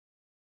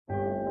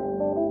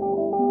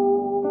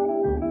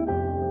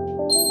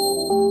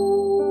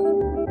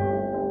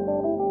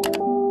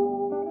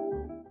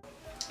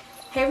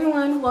Hey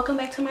everyone, welcome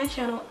back to my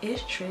channel.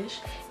 It's Trish.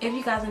 If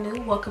you guys are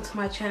new, welcome to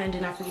my channel and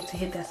do not forget to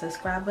hit that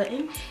subscribe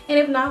button. And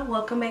if not,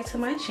 welcome back to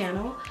my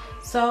channel.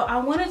 So I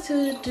wanted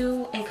to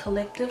do a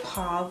collective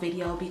haul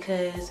video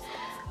because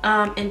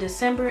in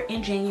December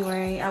and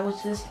January I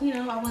was just,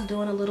 I was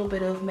doing a little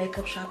bit of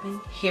makeup shopping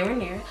here and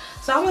there.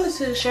 So I wanted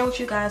to share with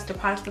you guys the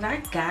products that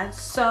I got.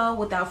 So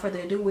without further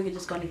ado, we're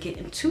just going to get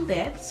into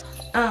that.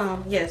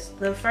 Yes,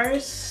 the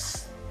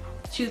first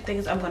two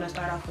things I'm going to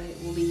start off with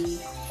will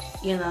be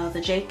the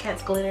J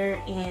Cat's glitter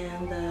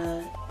and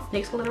the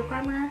NYX glitter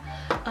primer.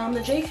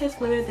 The J Cat's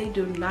glitter, they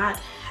do not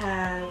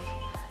have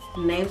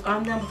names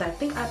on them, but I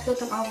think I peeled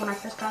them off when I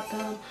first got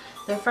them.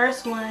 The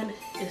first one,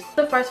 this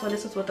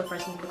is what the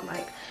first one looked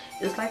like.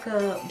 It's like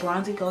a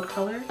bronzy gold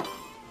color.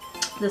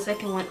 The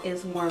second one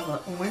is more of an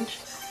orange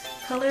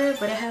color,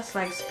 but it has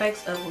like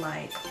specks of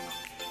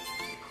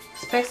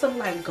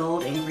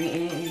gold and green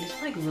in it, and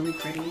it's like really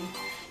pretty.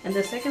 And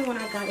the second one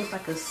I got is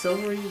like a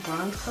silvery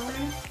bronze color.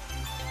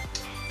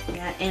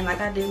 Yeah, and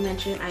like I did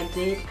mention, I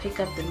did pick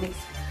up the NYX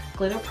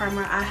glitter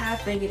primer. I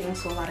have been getting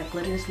into a lot of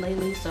glitters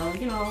lately, so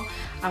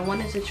I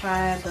wanted to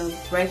try the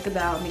Brave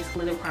About NYX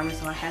glitter primer,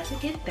 so I had to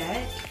get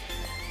that.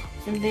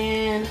 And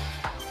then,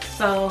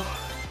 so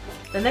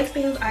the next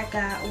things I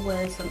got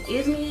was some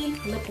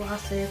Isme lip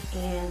glosses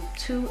and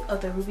two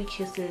of the Ruby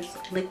Kisses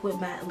liquid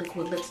matte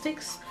liquid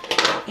lipsticks.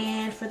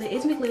 And for the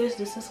Isme glitters,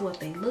 this is what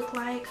they look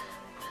like.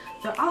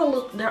 They're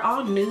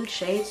all nude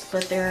shades,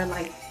 but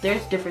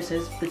there's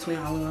differences between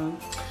all of them.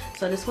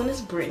 So this one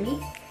is Brittany.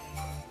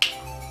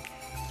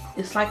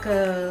 It's like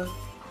a,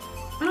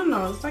 I don't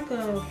know, it's like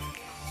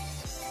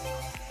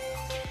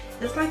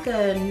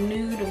a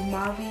nude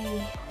mauve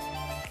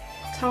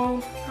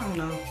tone. I don't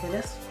know, but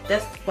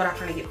that's what I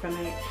kind of get from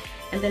it.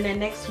 And then the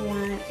next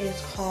one is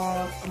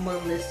called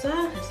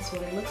Melissa. This is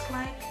what it looks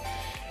like.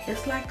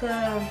 It's like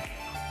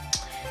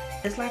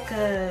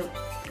a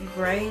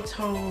gray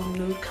tone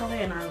nude color,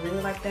 and I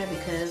really like that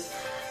because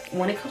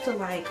when it comes to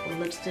like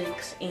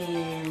lipsticks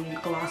and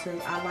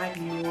glosses, I like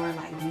more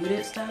like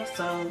muted stuff,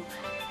 so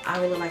I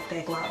really like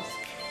that gloss.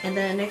 And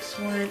then the next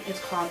one is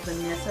called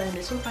Vanessa, and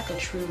this one's like a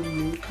true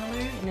nude color,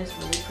 and it's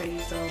really pretty.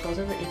 So those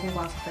are the Isme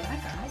glosses that I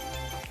got.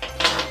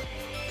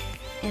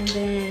 And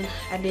then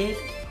I did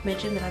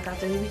mention that I got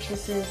the Ruby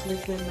Kisses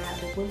liquid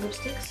matte liquid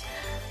lipsticks.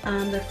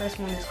 The first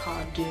one is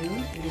called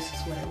Dune, and this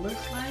is what it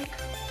looks like.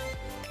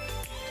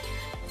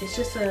 It's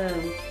just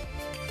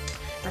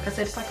like I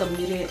said, it's like a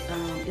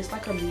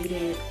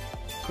muted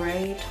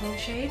gray tone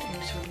shade, and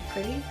it's really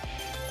pretty.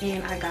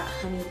 And I got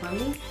Honey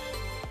Bunny.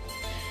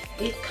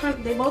 They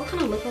both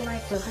kind of look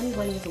alike, but Honey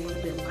Bunny is a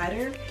little bit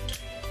lighter.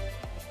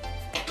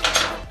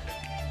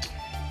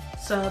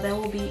 So that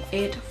will be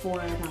it for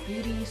my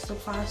beauty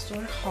supply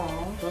store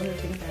haul. Those are the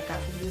things that I got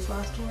from the beauty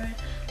supply store.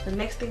 The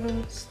next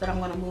things that I'm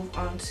going to move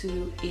on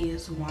to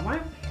is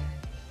Walmart.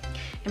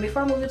 And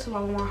before I move into my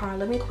Walmart haul,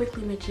 let me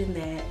quickly mention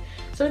that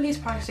some of these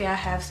products that I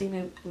have seen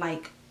it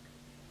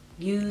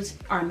use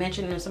or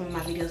mentioned in some of my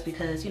videos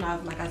because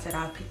like I said,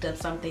 I've picked up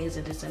some things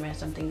in December and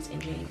some things in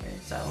January.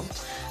 So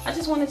I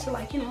just wanted to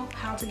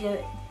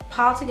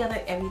pile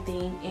together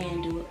everything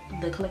and do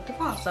the collective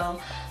haul.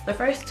 So the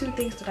first two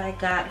things that I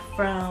got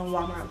from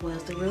Walmart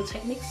was the Real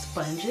Technique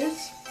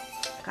sponges.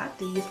 I got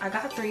these. I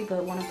got three,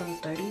 but one of them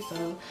is dirty,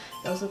 so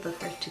those are the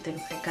first two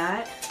things I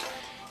got.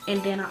 And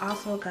then I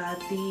also got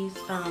these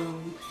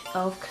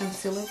e.l.f.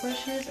 concealer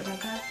brushes, and I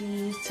got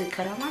these to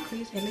cut out my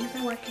crease, and they've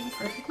been working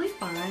perfectly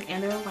fine.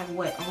 And they were like,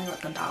 what, only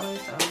like $1,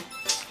 so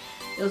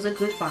it was a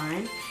good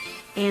find.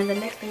 And the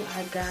next thing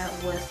I got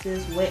was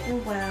this Wet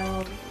n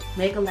Wild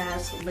Mega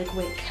Last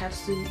Liquid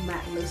Capsule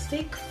Matte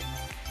Lipstick.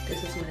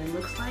 This is what it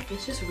looks like.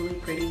 It's just really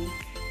pretty.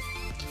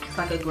 It's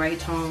like a gray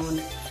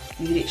tone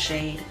muted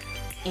shade,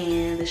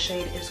 and the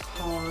shade is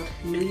called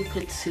Nude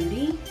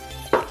Patootie.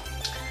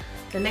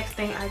 The next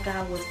thing I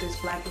got was this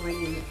Black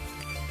Radiant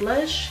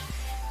blush,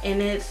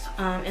 and it's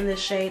in the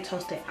shade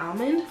Toasted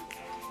Almond.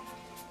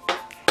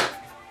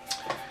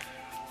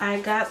 I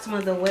got some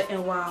of the Wet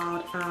n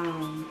Wild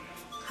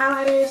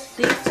highlighters.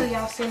 These two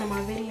y'all seen in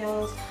my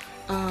videos.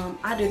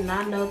 I did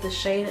not know the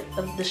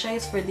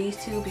shades for these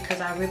two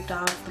because I ripped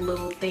off the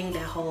little thing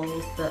that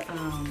holds the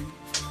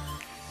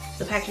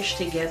package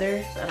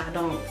together, and I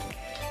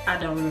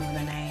don't remember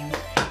the names.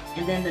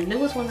 And then the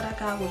newest one that I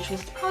got, which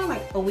was probably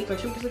like a week or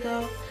 2 weeks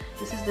ago,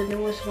 this is the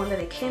newest one that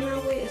it came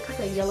out with. It's like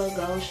a yellow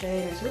gold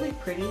shade. It's really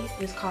pretty.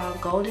 It's called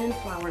Golden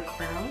Flower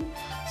Crown.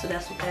 So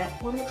that's what that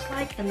one looks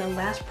like. And the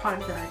last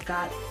product that I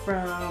got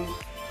from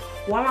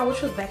Walmart,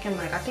 which was back in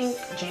I think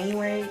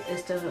January,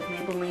 is the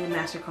Maybelline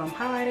Master Chrome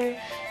highlighter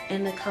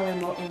in the color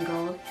Molten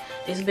Gold.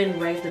 It's been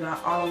raved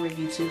about all over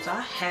YouTube, so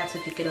I had to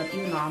pick it up.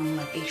 Even though I'm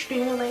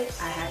extremely late,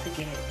 I had to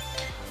get it.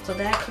 So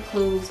that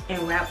concludes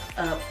and wraps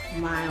up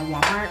my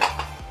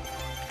Walmart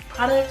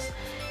products.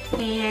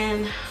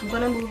 And I'm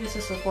gonna move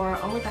into Sephora.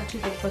 I only got 2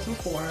 things for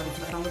Sephora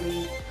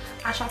because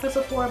I shop at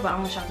Sephora, but I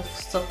only shop at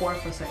Sephora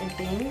for certain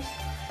things.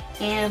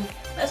 And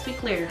let's be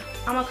clear,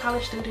 I'm a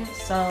college student,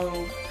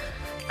 so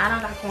I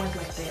don't got coins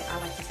like that. I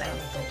like to stay on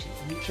a budget.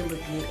 You can look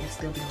good and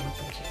still be on a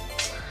budget.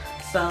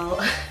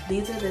 So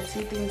these are the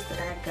two things that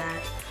I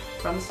got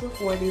from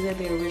Sephora. These are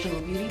the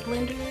original beauty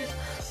blenders.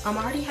 I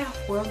already have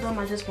 4 of them.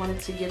 I just wanted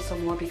to get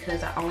some more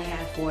because I only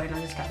had 4 and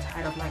I just got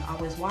tired of like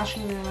always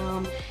washing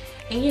them.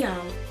 And you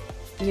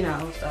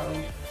know,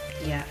 so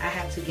yeah, I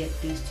had to get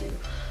these 2.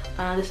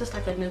 This is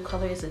like a new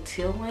color. It's a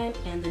teal one,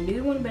 and the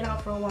new one been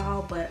out for a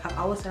while, but I've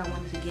always said I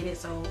wanted to get it,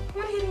 so I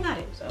went ahead and got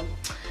it. So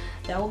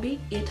that will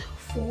be it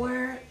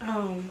for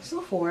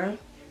Sephora.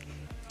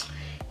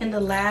 And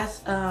the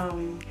last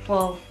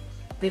well,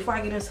 before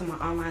I get into my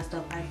online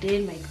stuff, I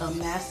did make a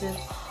massive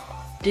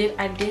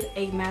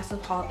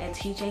haul at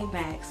TJ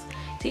Maxx.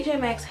 TJ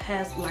Maxx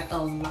has like a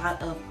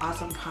lot of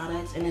awesome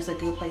products, and it's a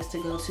good place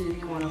to go to if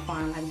you want to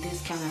find like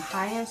discounted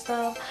high-end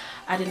stuff.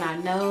 I did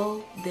not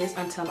know this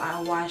until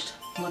I watched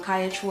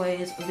Makaya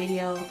Choi's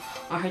video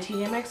on her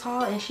TJ Maxx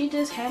haul, and she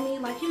just had me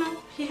like, you know,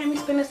 she had me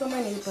spending some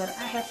money, but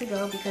I had to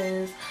go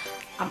because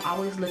I'm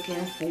always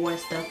looking for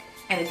stuff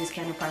at a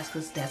discounted price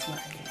because that's what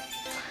I do.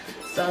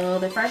 So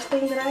the first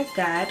thing that I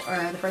got,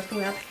 or the first thing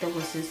that I picked up,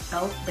 was this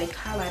e.l.f. Baked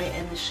Highlighter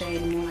in the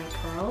shade Moonlight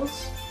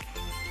Pearls.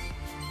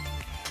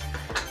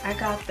 I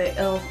got the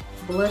e.l.f.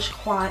 Blush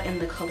Quad in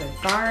the color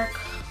Dark,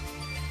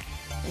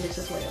 and this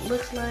is what it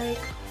looks like.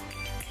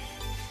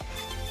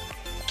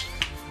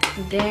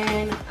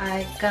 Then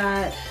I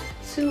got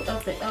 2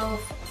 of the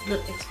e.l.f.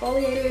 lip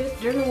exfoliators.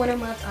 During the winter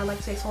months, I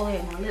like to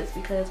exfoliate my lips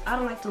because I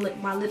don't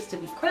like my lips to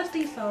be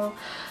crusty, so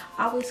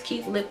I always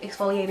keep lip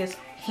exfoliators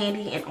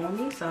handy and on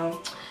me.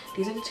 So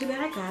these are the 2 that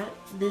I got.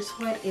 This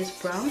one is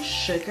Brown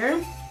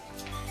Sugar,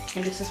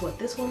 and this is what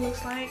this one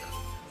looks like.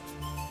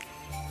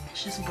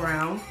 It's just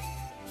brown.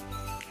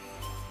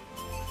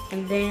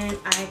 And then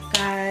I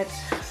got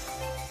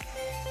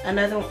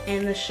another one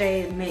in the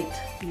shade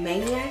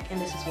Maniac,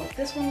 and this is what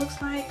this one looks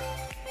like.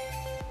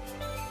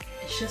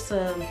 It's just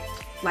a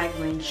light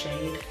green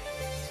shade.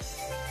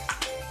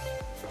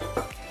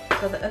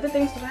 So the other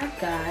things that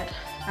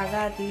I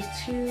got these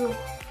 2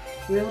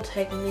 Real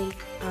Technique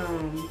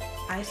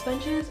eye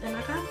sponges, and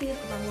I got these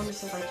because I wanted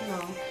to, like, you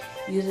know,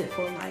 use it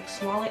for like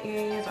smaller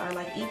areas, or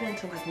like even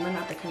to like blend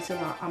out the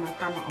concealer on my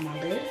primer on my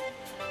lid.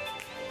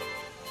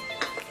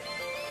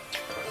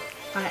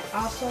 I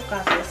also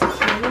got this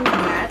cream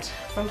matte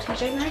from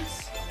TJ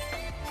Maxx.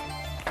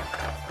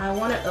 I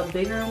wanted a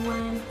bigger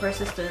one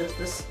versus the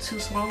 2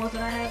 small ones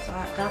that I had, so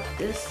I got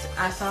this.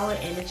 I saw it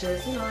and it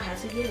just, you know, I had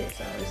to get it.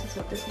 So this is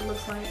what this one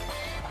looks like.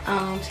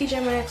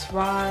 TJ Maxx,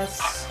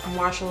 Ross,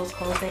 Marshalls,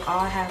 Kohl's, they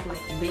all have like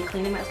big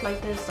cleaning mats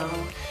like this. So,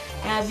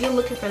 and if you're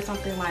looking for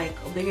something like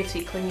bigger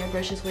to clean your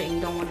brushes with and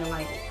you don't want to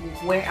like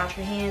wear out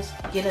your hands,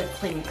 get a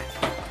cleaning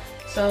mat.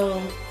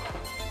 So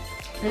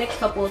the next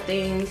couple of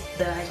things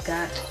that I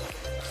got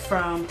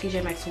from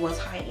TJ Maxx was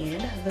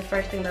high-end. The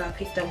first thing that I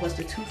picked up was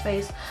the Too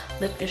Faced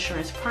Lip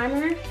Insurance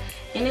Primer,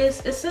 and it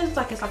says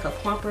like it's like a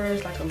plumper,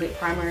 it's like a lip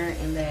primer,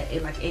 and that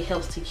it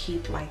helps to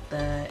keep like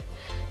the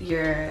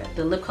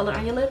lip color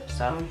on your lip.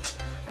 So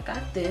I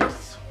got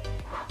this,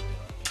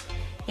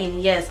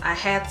 and yes, I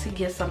had to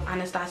get some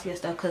Anastasia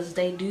stuff because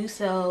they do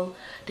sell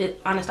the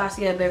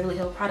Anastasia Beverly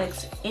Hills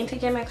products in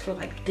TJ Maxx for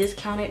like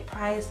discounted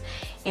price.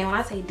 And when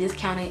I say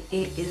discounted,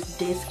 it is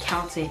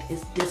discounted.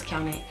 It's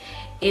discounted.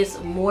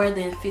 It's more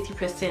than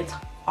 50%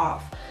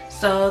 off.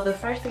 So the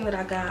first thing that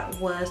I got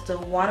was the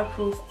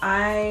waterproof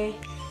eye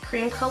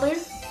cream color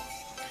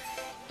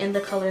in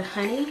the color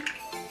Honey.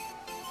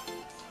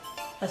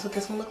 That's what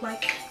this one looked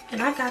like.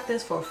 And I got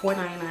this for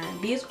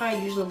 $4.99. These are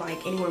usually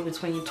like anywhere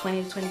between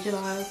 $20 to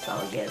 $22.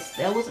 So yes,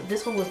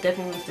 this one was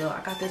definitely a steal. I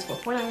got this for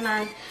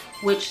 $4.99,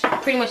 which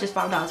pretty much is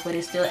 $5, but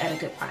it's still at a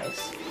good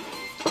price.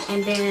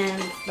 And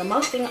then the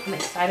most thing I'm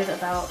excited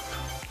about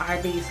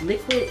are these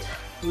liquid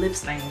lip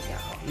stains, y'all.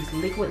 These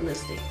liquid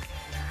lipstick.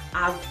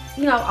 I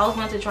always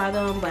wanted to try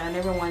them, but I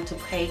never wanted to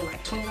pay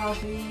like $20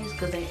 for these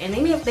because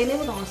they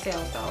never go on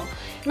sale. So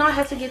I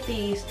had to get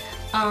these.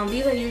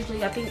 These are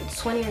usually I think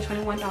 $20 or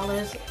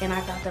 $21, and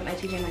I got them at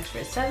TJ Maxx for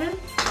 $7.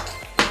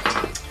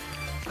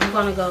 I'm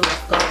gonna go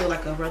through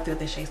like a run through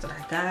the shades that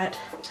I got.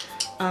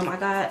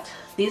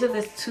 These are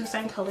the 2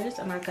 same colors,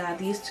 and I got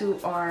these 2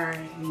 are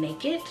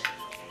Naked.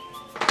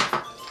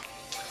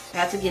 I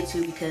had to get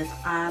 2 because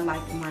I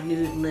like my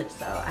nude lips,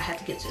 so I had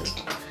to get 2.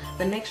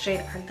 The next shade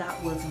I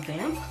got was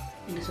Vamp,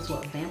 and this is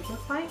what Vamp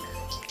looks like.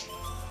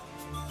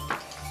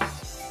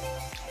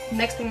 The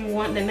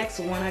next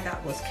one I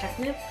got was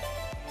Catnip.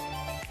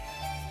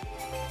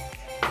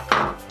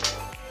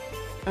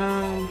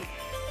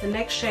 The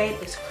next shade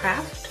is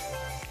Craft.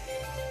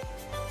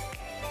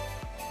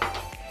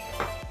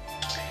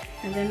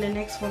 And then the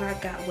next one I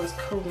got was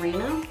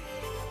Karina.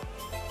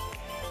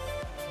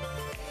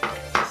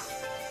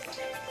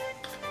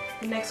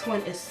 The next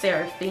one is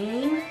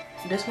Seraphine.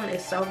 This one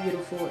is so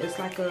beautiful. It's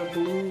like a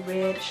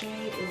blue-red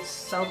shade. It's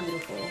so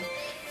beautiful.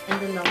 And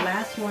then the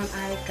last one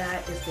I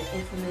got is the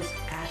infamous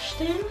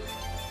Ashton.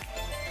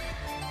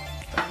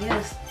 So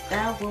yes,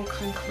 that will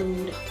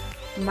conclude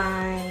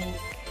my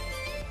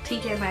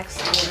TJ Maxx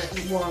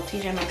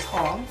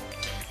haul.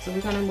 So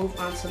we're gonna move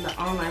on to the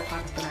online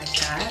products that I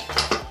got.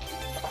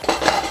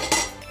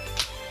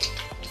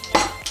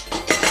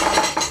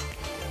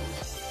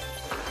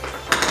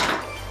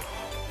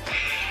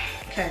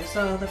 Okay,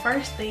 so the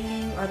first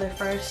thing, or the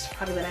first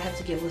product that I had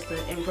to get was the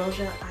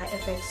Ambrosia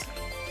IFX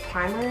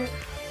primer.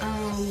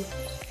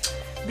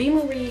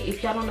 B-Marie,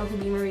 if y'all don't know who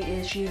B-Marie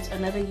is, she's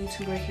another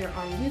YouTuber here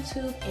on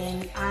YouTube,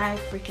 and I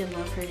freaking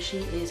love her. She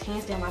is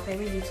hands down my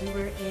favorite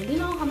YouTuber, and you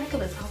know her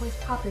makeup is always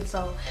popping,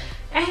 so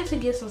I had to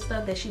get some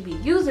stuff that she be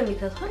using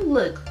because her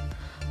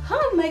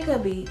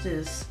makeup be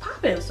just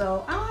popping.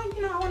 So I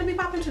want to be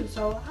popping too.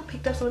 So I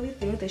picked up some of these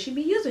things that she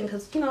be using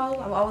because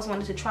I've always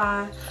wanted to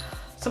try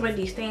some of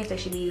these things that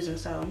she be using.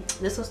 So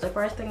this was the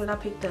first thing that I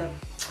picked up.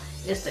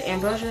 It's the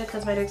Ambrosia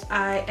Cosmetics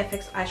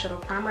IFX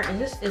eyeshadow primer,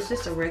 and this is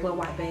just a regular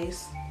white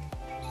base.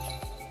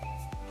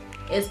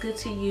 It's good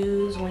to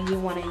use when you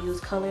want to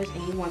use colors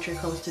and you want your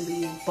colors to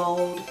be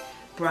bold,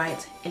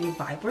 bright, and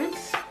vibrant.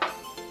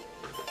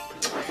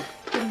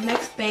 The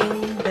next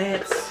thing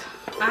that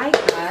I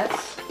got,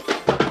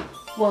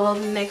 well,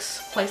 the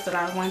next place that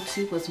I went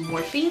to was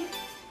Morphe.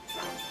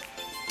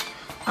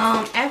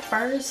 At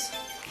first,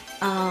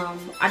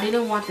 I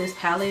didn't want this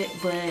palette,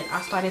 but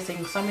I started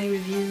seeing so many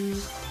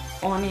reviews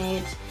on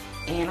it,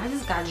 and I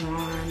just got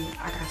drawn.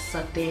 I got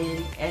sucked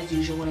in as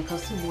usual when it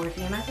comes to Morphe,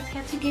 and I just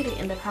had to get it.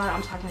 And the palette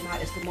I'm talking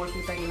about is the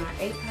Morphe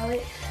 39A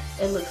palette.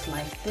 It looks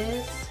like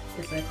this.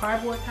 It's a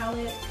cardboard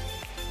palette,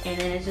 and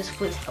then it just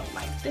flips up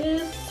like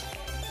this.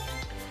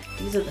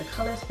 These are the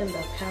colors in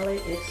the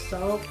palette. It's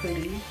so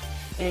pretty,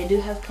 and it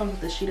do have comes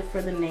with a sheet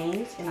for the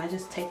names, and I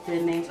just take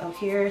the names up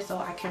here so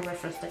I can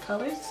reference the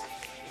colors.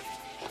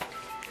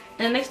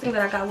 And the next thing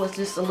that I got was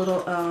just a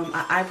little an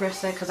eye brush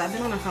set, because I've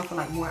been on a hunt for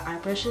like more eye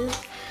brushes.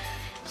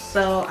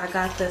 So I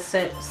got the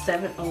set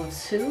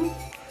 702,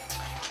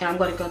 and I'm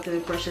going to go through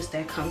the brushes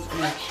that comes in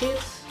the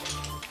kit.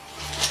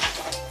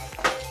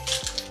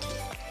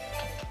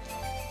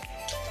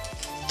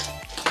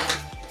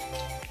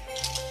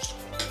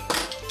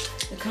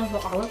 It comes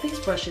with all of these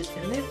brushes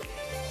in it.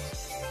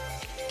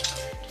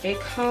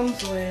 It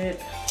comes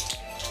with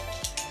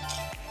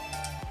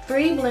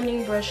 3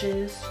 blending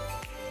brushes,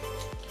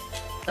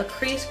 a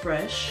crease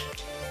brush,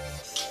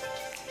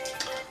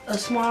 a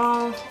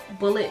small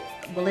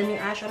blending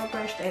eyeshadow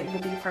brush that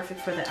will be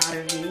perfect for the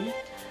outer V,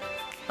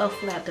 a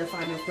flat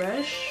definer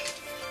brush,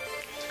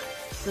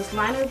 this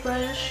liner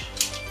brush,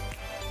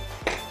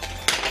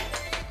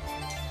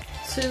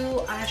 2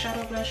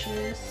 eyeshadow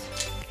brushes,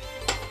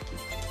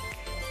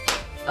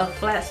 a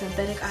flat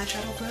synthetic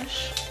eyeshadow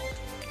brush,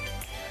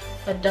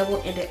 a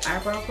double-ended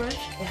eyebrow brush.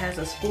 It has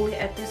a spoolie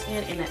at this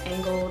end and an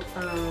angled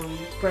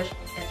brush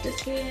at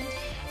this end.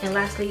 And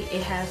lastly,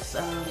 it has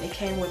it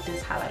came with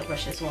this highlighter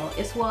brush as well.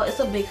 It's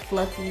a big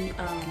fluffy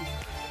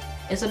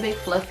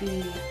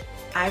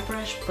eye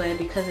brush, but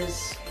because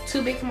it's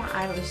too big for my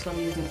eye, I'm just gonna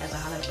use it as a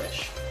highlighter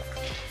brush.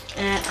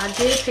 And I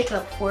did pick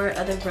up 4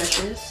 other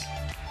brushes.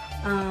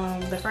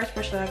 The first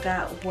brush that I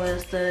got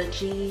was the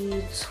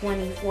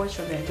G24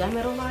 from their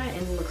gunmetal line,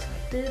 and it looks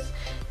like this.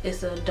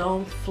 It's a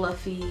dome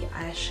fluffy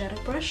eyeshadow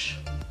brush.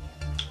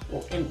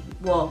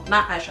 Well,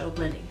 not eyeshadow,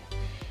 blending.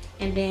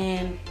 And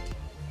then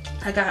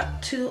I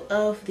got 2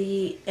 of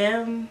the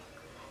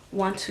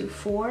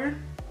M124.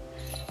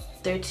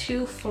 They're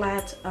 2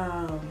 flat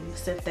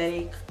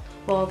synthetic,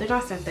 well, they're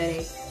not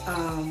synthetic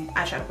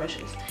eyeshadow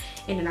brushes.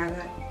 And then I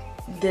got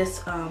this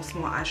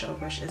small eyeshadow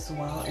brush as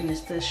well, and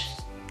it's the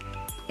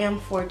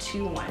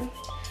M421.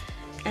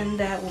 And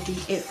that will be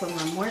it for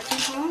my Morphe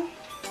haul.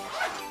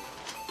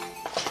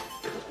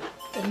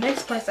 The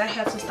next place I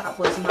had to stop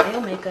was Mayo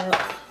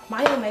Makeup.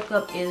 Mayo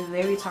Makeup is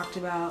very talked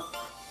about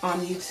on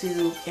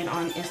YouTube and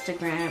on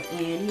Instagram,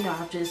 and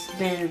I've just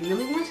been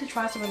really wanting to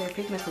try some of their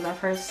pigments because I've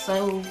heard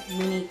so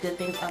many good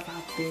things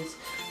about this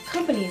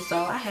company, so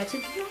I had to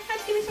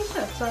give me some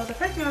stuff. So the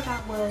first thing I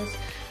got was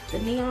the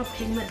Neon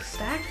Pigment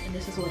Stack, and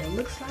this is what it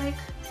looks like.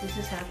 This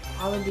just have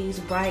all of these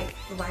bright,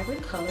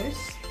 vibrant colors.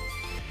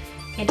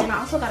 And then I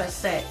also got a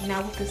set.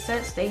 Now with the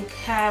sets, they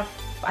have,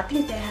 I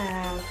think they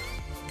have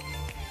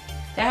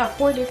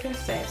 4 different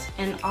sets,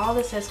 and all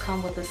the sets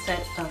come with a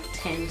set of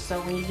 10.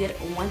 So when you get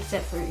one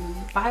set for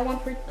buy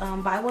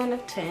one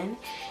of 10,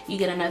 you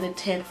get another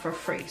 10 for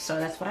free. So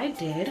that's what I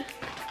did.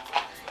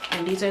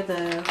 And these are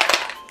the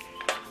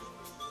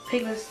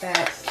pigments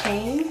that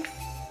came.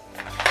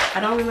 I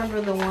don't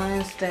remember the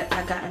ones that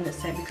I got in the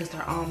set because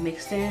they're all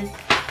mixed in,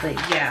 but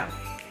yeah,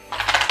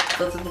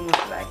 those are the ones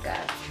that I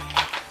got.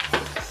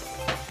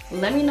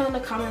 Let me know in the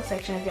comment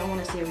section if y'all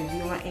want to see a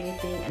review on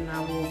anything, and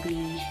I will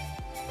be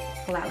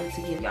gladly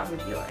to give y'all a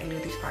review on any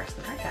of these products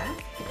that I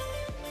got.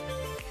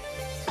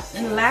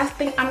 And the last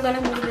thing I'm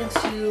gonna move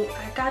into,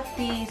 I got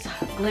these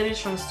glitters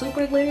from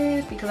Super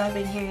Glitters because I've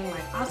been hearing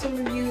like awesome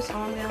reviews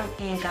on them.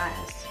 And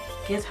guys,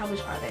 guess how much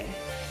are they?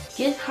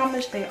 Guess how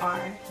much they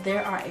are? They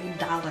are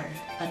 $1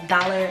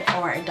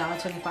 or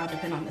 $1.25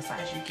 depending on the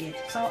size you get.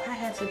 So I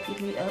had to pick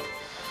me up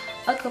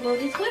a couple of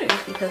these glitters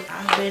because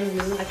I've been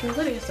really liking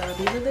glitters. So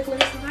these are the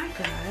glitters that I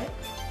got.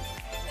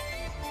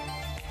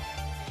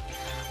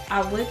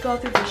 I would go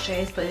through the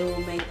shades, but it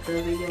will make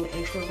the video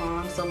extra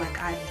long. So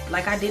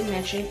like I did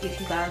mention,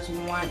 if you guys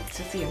want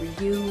to see a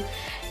review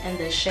and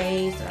the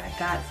shades that I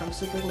got from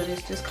Super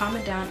Glitters, just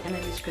comment down in the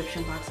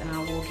description box and I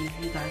will give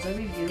you guys a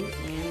review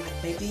and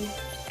like maybe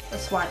a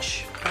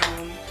swatch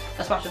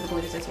of the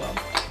glitters as well.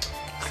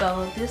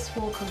 So this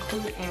will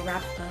conclude and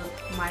wrap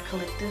up my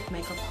collective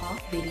makeup haul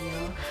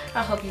video.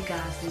 I hope you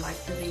guys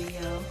liked the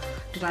video.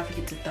 Do not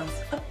forget to thumbs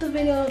up the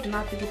video. Do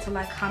not forget to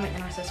like, comment,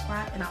 and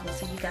subscribe. And I will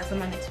see you guys in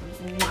my next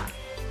one. Mwah.